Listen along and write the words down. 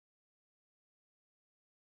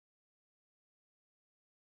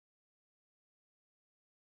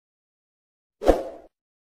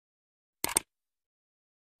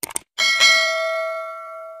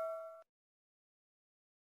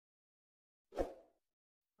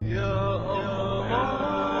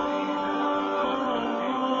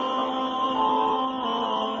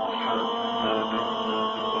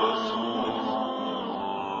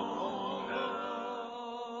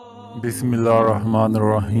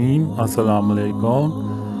अस्सलाम वालेकुम।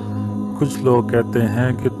 कुछ लोग कहते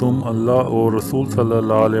हैं कि तुम अल्लाह और रसूल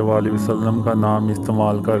सल्लल्लाहु अलैहि वसल्लम का नाम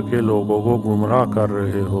इस्तेमाल करके लोगों को गुमराह कर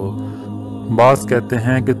रहे हो। बाज़ कहते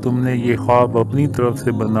हैं कि तुमने ये ख्वाब अपनी तरफ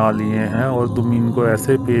से बना लिए हैं और तुम इनको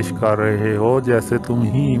ऐसे पेश कर रहे हो जैसे तुम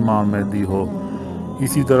ही इमाम महदी हो।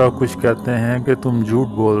 इसी तरह कुछ कहते हैं कि तुम झूठ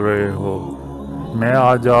बोल रहे हो। मैं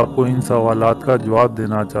आज आपको इन सवालात का जवाब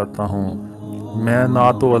देना चाहता हूँ। मैं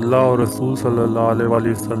ना तो अल्लाह और रसूल सल्लल्लाहु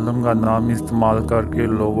अलैहि वसल्लम का नाम इस्तेमाल करके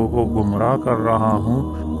लोगों को गुमराह कर रहा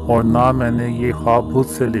हूँ, और ना मैंने ये ख्वाब खुद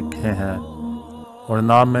से लिखे हैं, और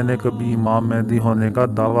ना मैंने कभी इमाम महदी होने का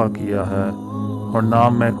दावा किया है, और ना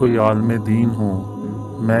मैं कोई आलिम दीन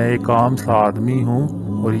हूँ। मैं एक आम सा आदमी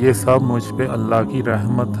हूँ, और ये सब मुझ पे अल्लाह की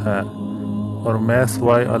रहमत है, और मैं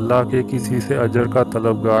सिवाय अल्लाह के किसी से अजर का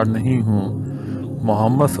तलबगार नहीं हूँ।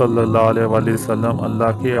 मोहम्मद सल्लल्लाहु अलैहि वसल्लम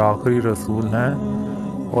अल्लाह के आखिरी रसूल हैं,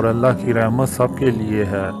 और अल्लाह की रहमत सब के लिए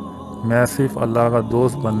है। मैं सिर्फ अल्लाह का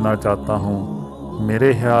दोस्त बनना चाहता हूँ।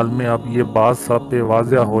 मेरे ख्याल में अब ये बात सब पे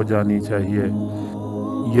वाज़िह हो जानी चाहिए।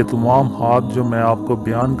 ये तमाम हाथ जो मैं आपको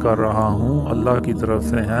बयान कर रहा हूँ अल्लाह की तरफ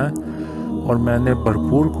से हैं, और मैंने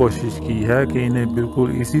भरपूर कोशिश की है कि इन्हें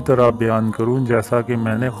बिल्कुल इसी तरह बयान करूँ जैसा कि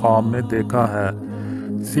मैंने ख्वाब में देखा है।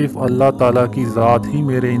 सिर्फ अल्लाह ताला की ज़ात ही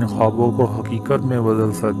मेरे इन ख्वाबों को हकीकत में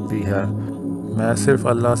बदल सकती है। मैं सिर्फ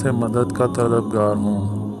अल्लाह से मदद का तलबगार हूँ,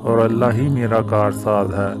 और अल्लाह ही मेरा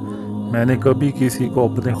कारसाज है। मैंने कभी किसी को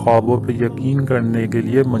अपने ख्वाबों पर यकीन करने के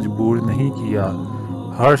लिए मजबूर नहीं किया।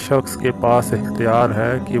 हर शख्स के पास इख्तियार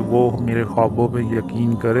है कि वो मेरे ख्वाबों पर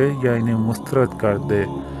यकीन करे या इन्हें मुस्तरद कर दे।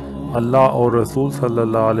 अल्लाह और रसूल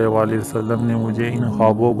सल्लल्लाहु अलैहि वसल्लम ने मुझे इन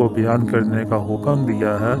ख्वाबों को बयान करने का हुक्म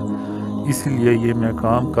दिया है, इसलिए ये मैं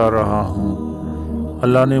काम कर रहा हूँ।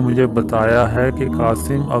 अल्लाह ने मुझे बताया है कि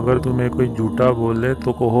कासिम, अगर तुम्हें कोई झूठा बोले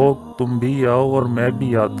तो कहो तुम भी आओ और मैं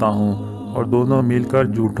भी आता हूँ, और दोनों मिलकर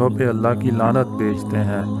झूठों पे अल्लाह की लानत भेजते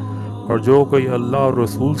हैं। और जो कोई अल्लाह और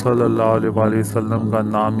रसूल सल्लल्लाहु अलैहि वसल्लम का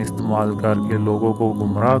नाम इस्तेमाल करके लोगों को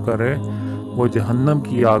गुमराह करे, वो जहन्नम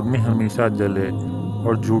की आग में हमेशा जले,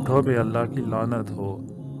 और झूठों पे अल्लाह की लानत हो।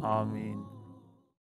 आमीन।